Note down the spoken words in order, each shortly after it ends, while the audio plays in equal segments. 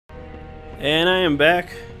And I am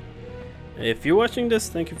back. If you're watching this,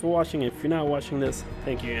 thank you for watching. If you're not watching this,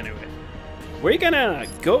 thank you anyway. We're gonna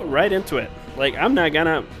go right into it. Like, I'm not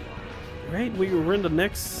gonna... Right? We're in the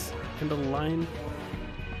next... in the line.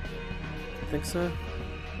 I think so.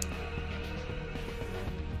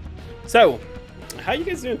 So, how you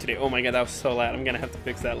guys doing today? Oh my god, that was so loud. I'm gonna have to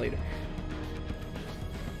fix that later.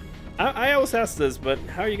 I always ask this, but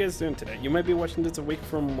how are you guys doing today? You might be watching this a week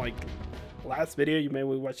from, like, last video. You may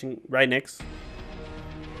be watching right next.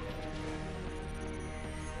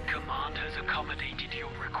 Command has accommodated your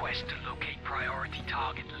request to locate priority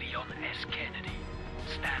target Leon S. Kennedy.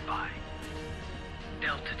 Stand by.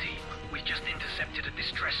 Delta team, we just intercepted a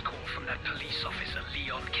distress call from that police officer,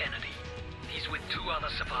 Leon Kennedy. He's with two other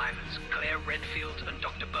survivors, Claire Redfield and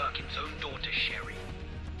Dr. Birkin's own daughter, Sherry.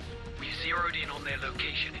 We've zeroed in on their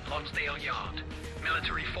location in Lonsdale Yard.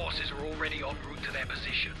 Military forces are already en route to their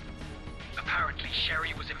position. Apparently,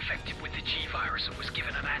 Sherry was infected with the G-virus and was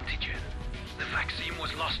given an antigen. The vaccine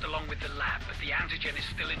was lost along with the lab, but the antigen is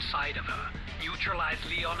still inside of her. Neutralize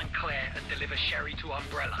Leon and Claire and deliver Sherry to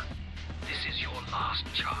Umbrella. This is your last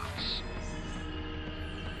chance.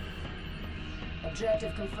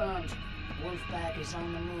 Objective confirmed. Wolfpack is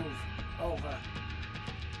on the move. Over.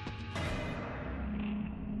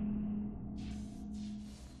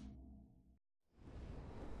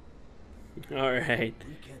 Alright.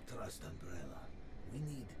 We can't trust Umbrella. We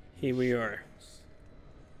need... Here we are.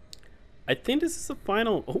 I think this is the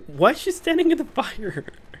final... Oh, why is she standing in the fire?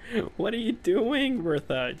 What are you doing,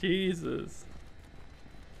 Bertha? Jesus.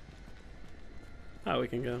 Oh, we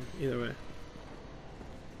can go either way.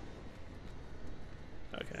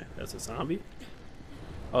 Okay, that's a zombie.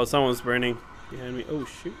 Oh, someone's burning behind me. Oh,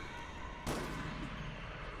 shoot.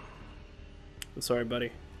 I'm sorry,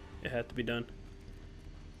 buddy. It had to be done.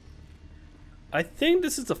 I think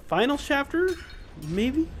this is the final chapter.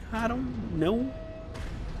 Maybe? I don't know.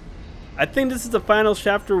 I think this is the final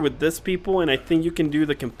chapter with this people, and I think you can do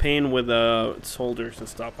the campaign with soldiers and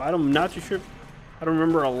stuff. I'm not too sure. I don't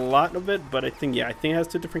remember a lot of it, but I think, yeah, I think it has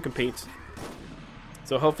 2 different campaigns.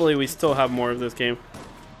 So hopefully we still have more of this game.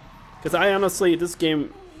 Because I honestly, this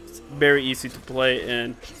game is very easy to play,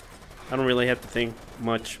 and I don't really have to think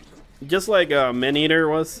much. Just like Man-Eater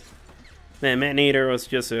was. Man, Man-Eater was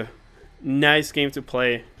just a nice game to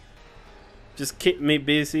play. Just kept me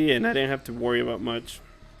busy, and I didn't have to worry about much.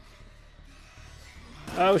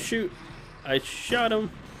 Oh shoot, I shot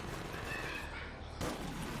him.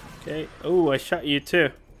 Okay, oh, I shot you too.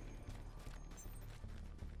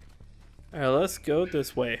 Alright, let's go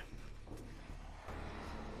this way.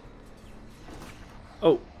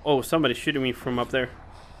 Oh, somebody's shooting me from up there.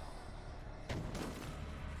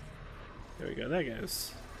 There we go, that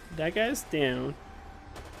guy's down.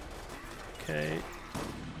 Okay.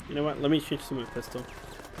 You know what? Let me change to my pistol.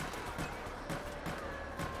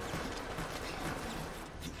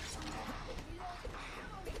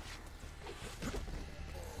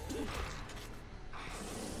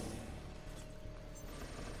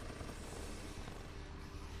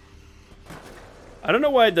 I don't know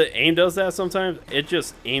why the aim does that sometimes. It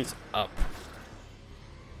just aims up.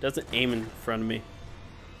 Doesn't aim in front of me.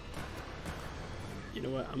 You know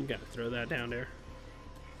what? I'm gonna throw that down there.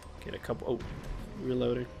 Get a couple... Oh,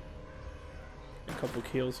 reloading. A couple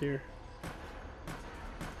kills here.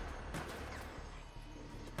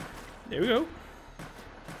 There we go.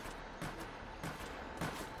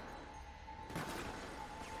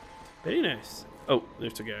 Very nice. Oh,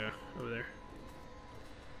 there's a guy over there.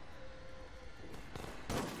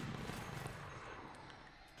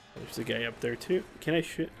 There's a guy up there too. Can I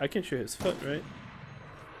shoot? I can shoot his foot, right?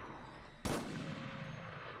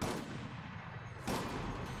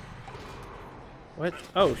 What?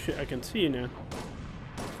 Oh shit, I can see you now.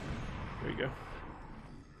 There we go.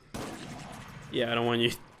 Yeah, I don't want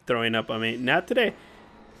you throwing up on me. Not today.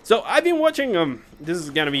 So I've been watching, this is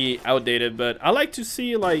gonna be outdated, but I like to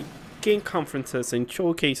see like game conferences and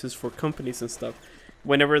showcases for companies and stuff.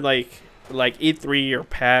 Whenever like E3 or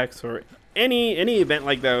PAX or any event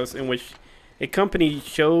like those in which a company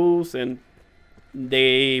shows and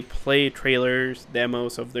they play trailers,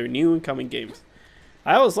 demos of their new incoming games.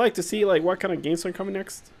 I always like to see like what kind of games are coming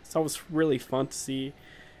next. It's always really fun to see.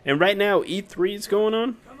 And right now E3 is going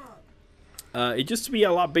on. It used to be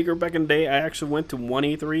a lot bigger back in the day. I actually went to one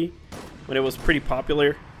E3 when it was pretty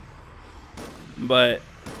popular. But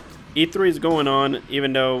E3 is going on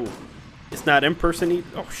even though it's not in person.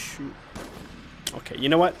 Oh shoot. Okay, you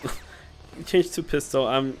know what? Change to pistol.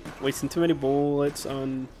 I'm wasting too many bullets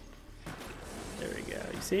on... There we go.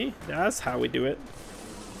 You see? That's how we do it.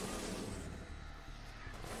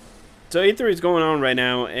 So E3 is going on right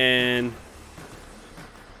now, and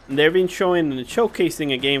they've been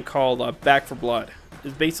showcasing a game called Back 4 Blood.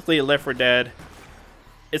 It's basically a Left 4 Dead.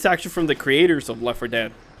 It's actually from the creators of Left 4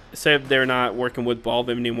 Dead. Except they're not working with Valve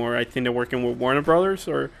anymore. I think they're working with Warner Brothers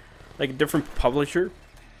or like a different publisher.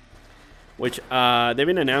 Which they've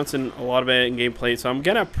been announcing a lot of it in gameplay. So I'm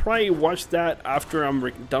gonna probably watch that after I'm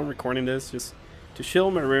done recording this. Just to chill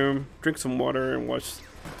in my room, drink some water, and watch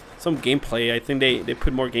some gameplay. I think they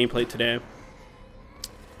put more gameplay today.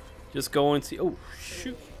 Just go and see. Oh,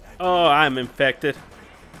 shoot. Oh, I'm infected.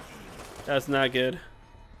 That's not good.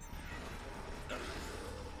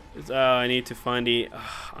 I need to find the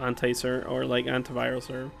anti-serve or like antiviral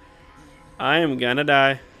serve. I am gonna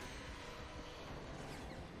die.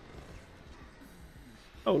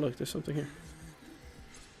 Oh, look, there's something here.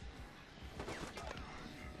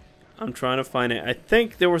 I'm trying to find it. I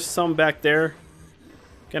think there was some back there.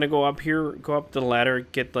 Gonna go up here, go up the ladder,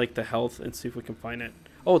 get like the health, and see if we can find it.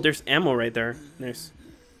 Oh, there's ammo right there. Nice.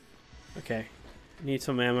 Okay. Need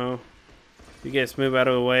some ammo. You guys move out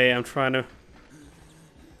of the way. I'm trying to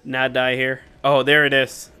not die here. Oh, there it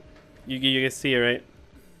is. You can see it, right?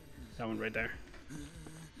 That one right there.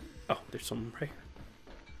 Oh, there's some right here.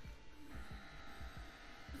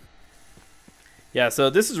 Yeah, so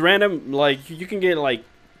this is random. Like, you can get, like,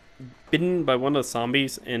 bitten by one of the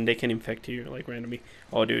zombies, and they can infect you, like, randomly.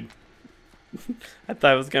 Oh, dude. I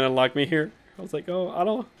thought it was gonna lock me here. I was like,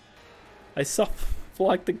 oh, I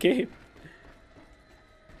self-locked the game.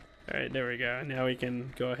 Alright, there we go. Now we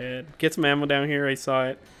can go ahead. Get some ammo down here. I saw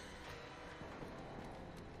it.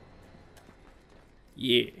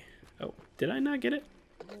 Yeah. Oh, did I not get it?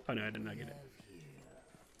 Oh, no, I did not get it.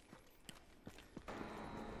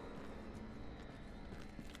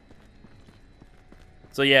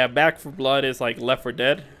 So yeah, Back 4 Blood is like Left 4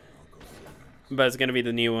 Dead, but it's gonna be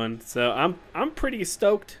the new one. So I'm pretty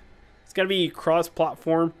stoked. It's gonna be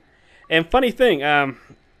cross-platform. And funny thing, I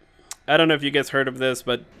don't know if you guys heard of this,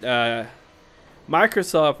 but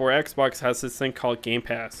Microsoft or Xbox has this thing called Game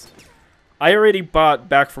Pass. I already bought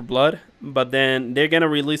Back 4 Blood, but then they're gonna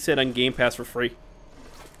release it on Game Pass for free.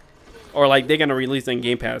 Or like they're gonna release it on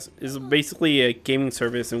Game Pass. It's basically a gaming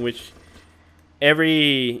service in which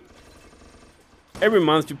every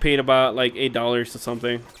month you paid about like $8 or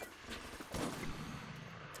something,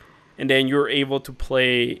 and then you're able to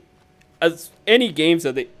play as any games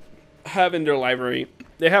that they have in their library.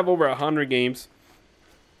 They have over 100 games,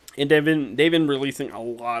 and they've been releasing a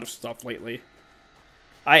lot of stuff lately.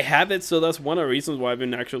 I have it, so that's one of the reasons why I've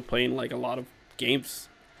been actually playing like a lot of games.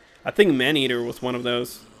 I think Man-Eater was one of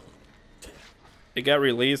those. It got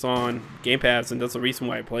released on Game Pass, and that's the reason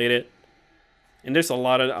why I played it. And there's a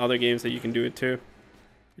lot of other games that you can do it too,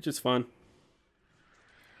 which is fun.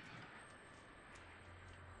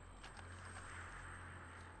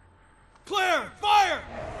 Clear! Fire!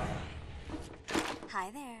 Hi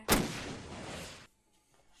there.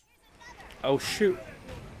 Oh shoot.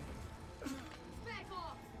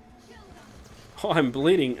 Oh, I'm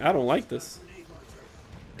bleeding. I don't like this.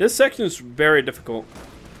 This section is very difficult,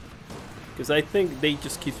 because I think they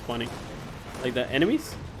just keep spawning. Like the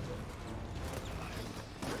enemies?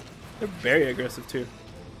 They're very aggressive too.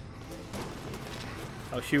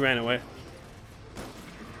 Oh, she ran away.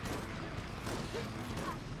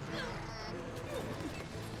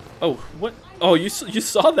 Oh, what? Oh, you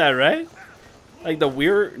saw that, right? Like the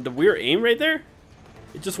weird aim right there?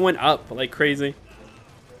 It just went up like crazy.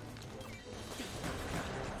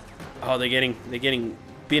 Oh, they're getting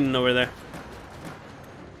beaten over there.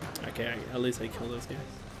 Okay, at least I killed those guys.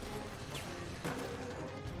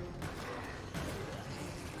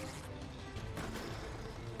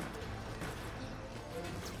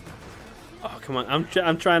 Oh, come on.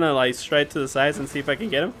 I'm trying to like strike to the sides and see if I can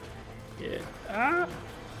get him. Yeah. Ah.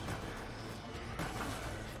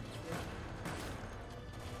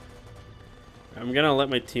 I'm gonna let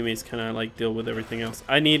my teammates kind of like deal with everything else.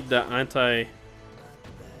 I need the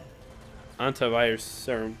antivirus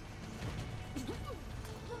serum.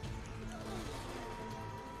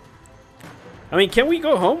 I mean, can we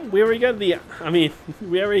go home? We already got the.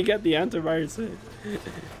 We already got the antivirus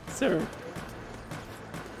serum.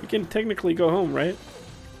 We can technically go home, right?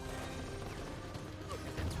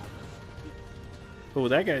 Oh,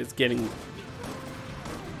 that guy is getting.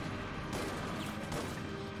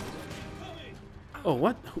 Oh,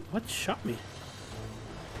 what shot me?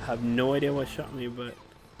 I have no idea what shot me, but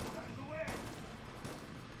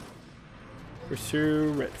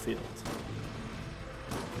pursue Redfield.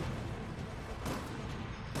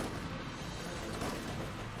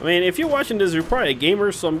 I mean, if you're watching this, you're probably a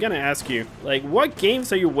gamer, so I'm gonna ask you, like, what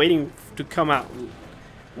games are you waiting to come out?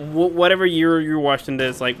 Whatever year you're watching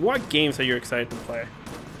this, like, what games are you excited to play?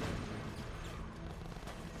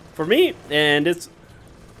 for me, and it's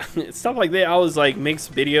stuff like that. I always like makes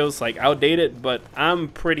videos like outdated, but I'm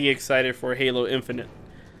pretty excited for Halo Infinite.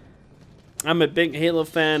 I'm a big Halo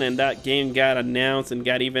fan, and that game got announced and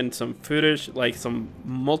got even some footage, like some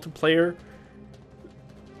multiplayer.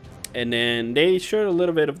 And then they showed a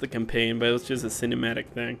little bit of the campaign, but it was just a cinematic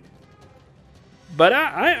thing. But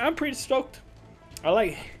I'm pretty stoked. I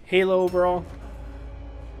like Halo overall.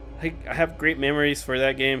 I have great memories for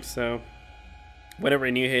that game, so whenever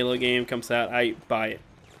a new Halo game comes out, I buy it.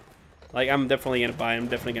 Like, I'm definitely gonna buy it. I'm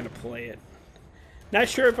definitely gonna play it. Not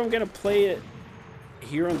sure if I'm gonna play it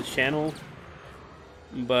here on the channel,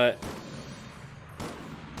 but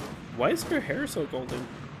why is her hair so golden?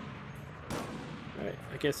 Alright,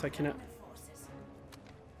 I guess I cannot.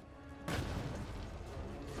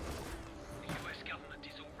 The US government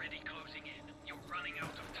is already closing in. You're running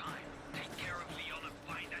out of time. Take care of Leon and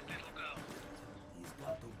find that little girl. He's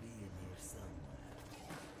got to be in here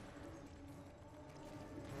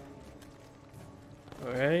somewhere.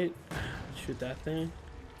 Alright, shoot that thing.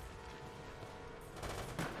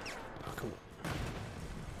 Oh, come on.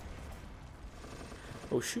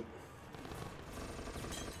 Oh, shoot.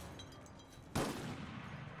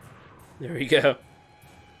 There we go.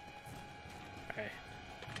 Alright.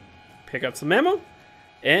 Pick up some ammo.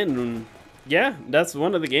 And, yeah, that's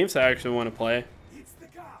one of the games I actually want to play.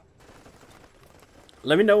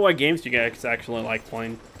 Let me know what games you guys actually like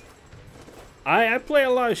playing. I play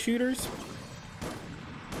a lot of shooters,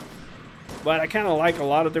 but I kind of like a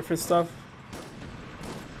lot of different stuff.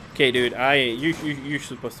 Okay, dude, you're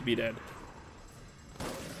supposed to be dead.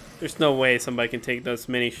 There's no way somebody can take those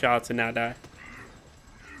many shots and not die.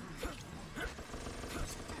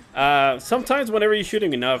 Sometimes whenever you're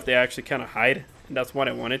shooting enough, they actually kind of hide. And that's what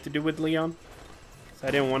I wanted to do with Leon. So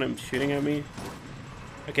I didn't want him shooting at me.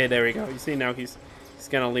 Okay, there we go. You see, now he's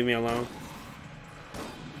gonna leave me alone.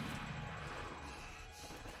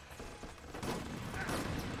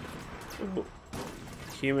 Ooh.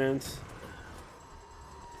 Humans.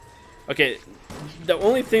 Okay, the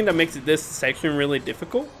only thing that makes this section really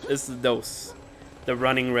difficult is the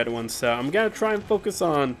running red ones. So I'm gonna try and focus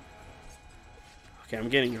on. Okay, I'm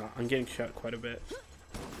getting shot quite a bit.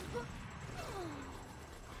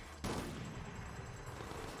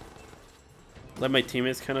 Let my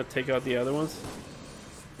teammates kind of take out the other ones.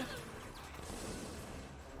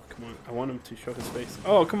 Come on, I want him to show his face.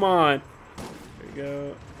 Oh, come on! There we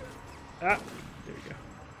go. Ah, there we go.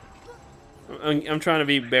 I'm trying to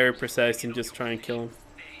be very precise and just try and kill him.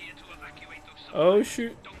 Oh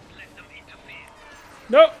shoot!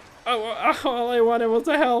 No! Oh, all I wanted was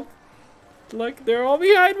a help. Look, they're all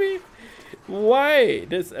behind me. Why?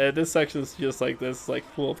 This section is just like this, like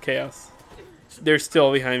full of chaos. They're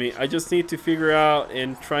still behind me. I just need to figure out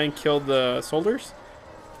and try and kill the soldiers.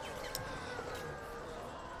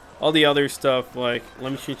 All the other stuff, like,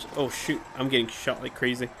 let me shoot. Oh shoot! I'm getting shot like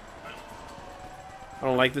crazy. I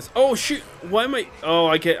don't like this. Oh shoot! Why am I? Oh,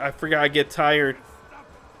 I forgot. I get tired.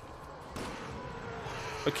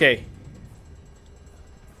 Okay.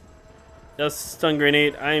 That's a stun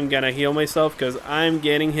grenade. I am gonna heal myself because I'm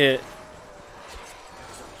getting hit.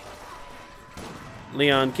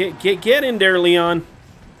 Leon, get in there, Leon.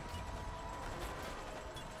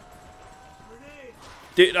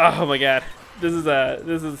 Dude, oh my god. This is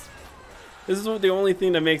the only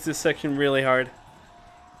thing that makes this section really hard.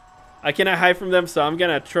 I cannot hide from them, so I'm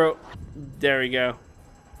gonna throw. There we go.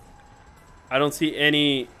 I don't see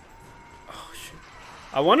any. Oh shit!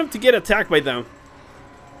 I want them to get attacked by them,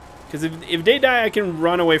 because if they die, I can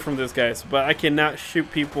run away from these guys. But I cannot shoot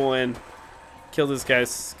people and kill these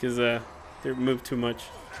guys because they move too much.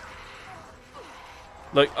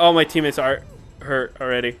 Look, all my teammates are hurt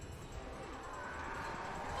already.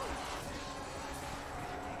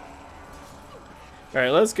 All right,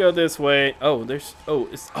 let's go this way. Oh, there's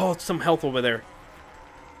it's some health over there.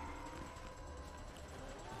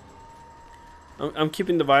 I'm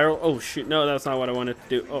keeping the viral. Oh shoot, no, that's not what I wanted to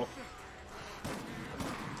do. Oh.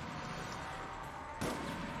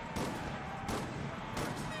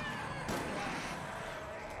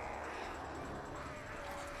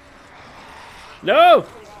 No!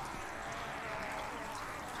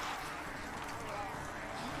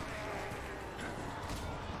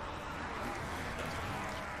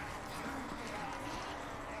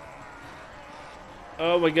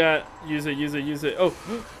 Oh my god. Use it, use it, use it. Oh.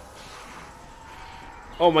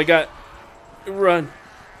 Oh my god. Run.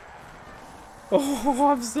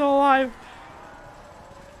 Oh, I'm still alive.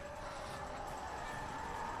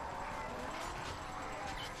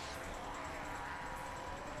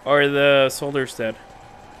 Are the soldiers dead?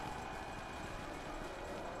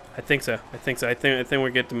 I think so. I think so. I think we're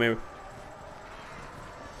good to move.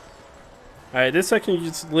 Alright, this section you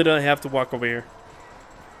just literally have to walk over here.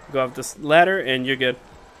 Go up this ladder and you're good.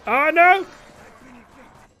 Oh no!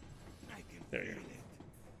 There you go.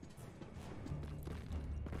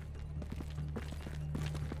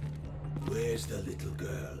 Where's the little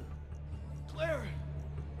girl? Claire,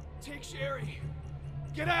 take Sherry.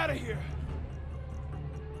 Get out of here.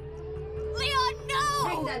 Leon, no!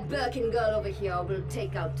 Bring that Birkin girl over here or we'll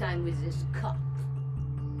take our time with this cop.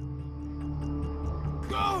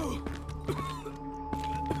 Go!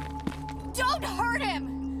 Don't hurt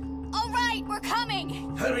him! All right, we're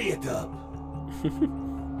coming! Hurry it up!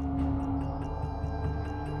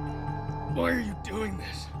 Why are you doing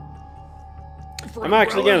this? I'm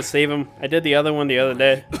actually gonna save him. I did the other one the other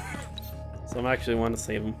day. So I'm actually want to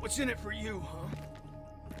save him. What's in it for you, huh?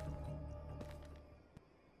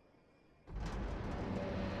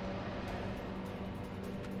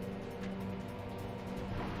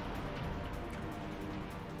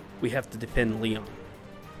 We have to defend Leon.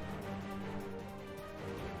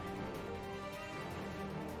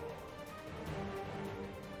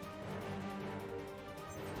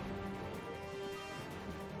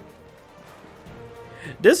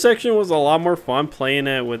 This section was a lot more fun playing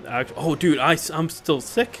it with actual. Oh, dude, I'm still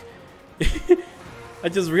sick. I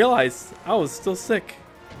just realized I was still sick.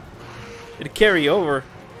 It'd carry over.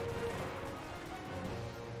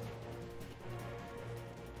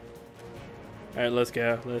 Alright, let's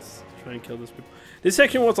go. Let's try and kill this people. This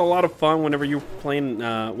section was a lot of fun whenever you were playing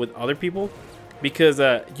with other people, because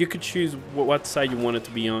you could choose what side you wanted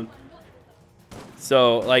to be on.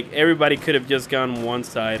 So, like, everybody could have just gone one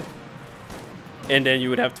side, and then you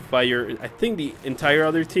would have to fight I think the entire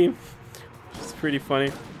other team. It's pretty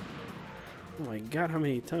funny. Oh my god, how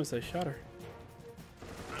many times I shot her.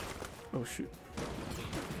 Oh shoot.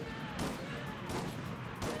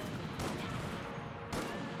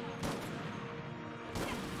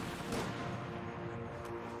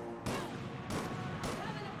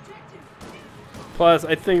 Plus,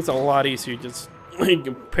 I think it's a lot easier just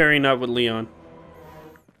pairing up with Leon.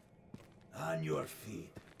 On your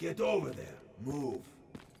feet. Get over there. Move.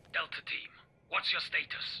 Delta Team, what's your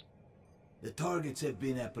status? The targets have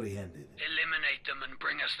been apprehended. Eliminate them and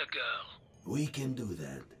bring us the girl. We can do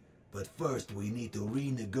that. But first we need to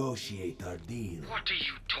renegotiate our deal. What are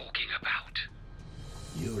you talking about?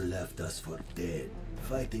 You left us for dead,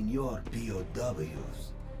 fighting your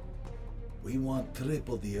POWs. We want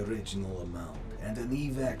triple the original amount, and an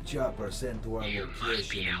evac chopper sent to our You must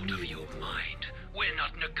be location out of your immediately. mind. We're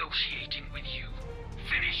not negotiating with you.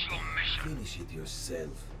 Finish your mission. Finish it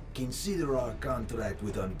yourself. Consider our contract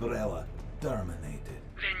with Umbrella terminated.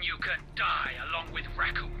 Then you can die along with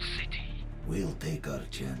Raccoon City. We'll take our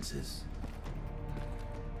chances.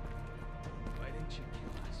 Why didn't you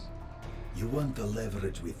kill us? You weren't the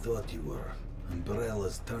leverage we thought you were.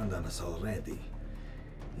 Umbrella's turned on us already.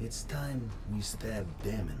 It's time we stab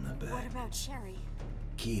them in the back. What about Sherry?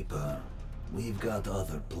 Keep her. We've got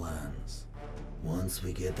other plans. Once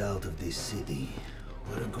we get out of this city,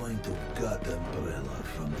 we're going to gut Umbrella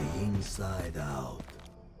from the inside out.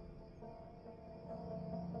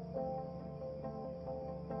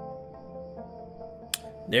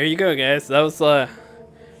 There you go, guys. That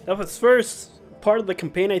was first part of the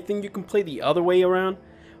campaign. I think you can play the other way around.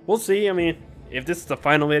 We'll see. I mean, if this is the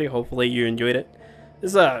final video, hopefully you enjoyed it.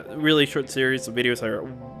 This is a really short series. The videos are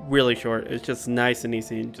really short. It's just nice and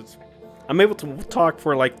easy, and just I'm able to talk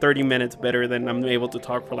for like 30 minutes better than I'm able to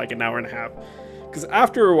talk for like an hour and a half. Because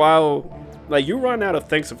after a while, like, you run out of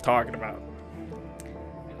things to talking about.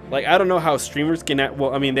 Like, I don't know how streamers can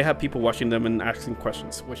well, I mean, they have people watching them and asking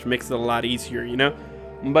questions, which makes it a lot easier, you know?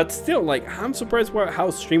 But still, like, I'm surprised how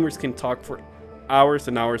streamers can talk for hours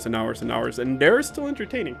and hours and hours and hours, and they're still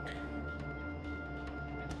entertaining.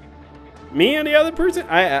 Me and the other person,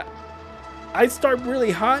 I start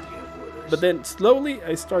really hot, but then slowly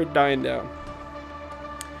I start dying down.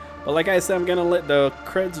 But like I said, I'm gonna let the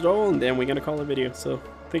credits roll, and then we're gonna call it a video. So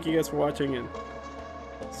thank you guys for watching, and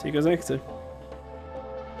see you guys next time.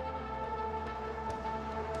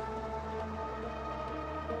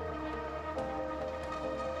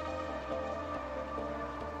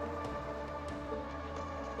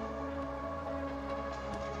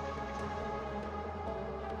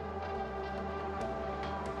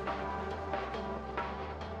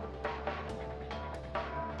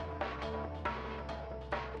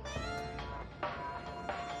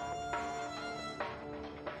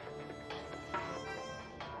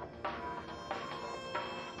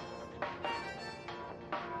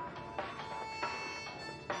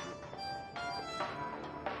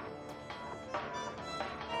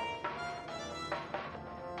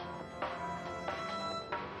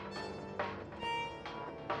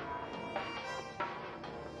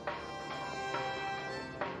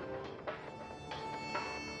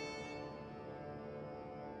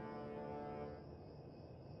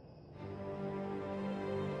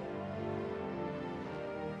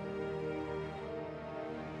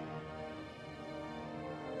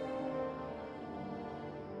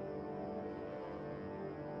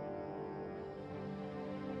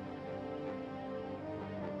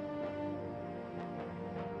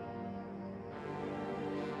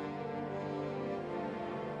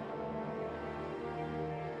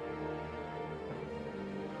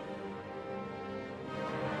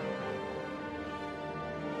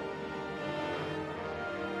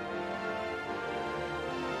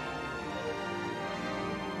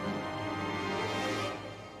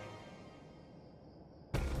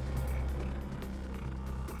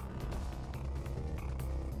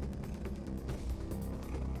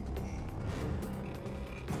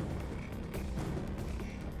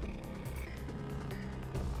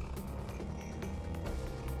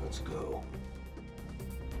 go.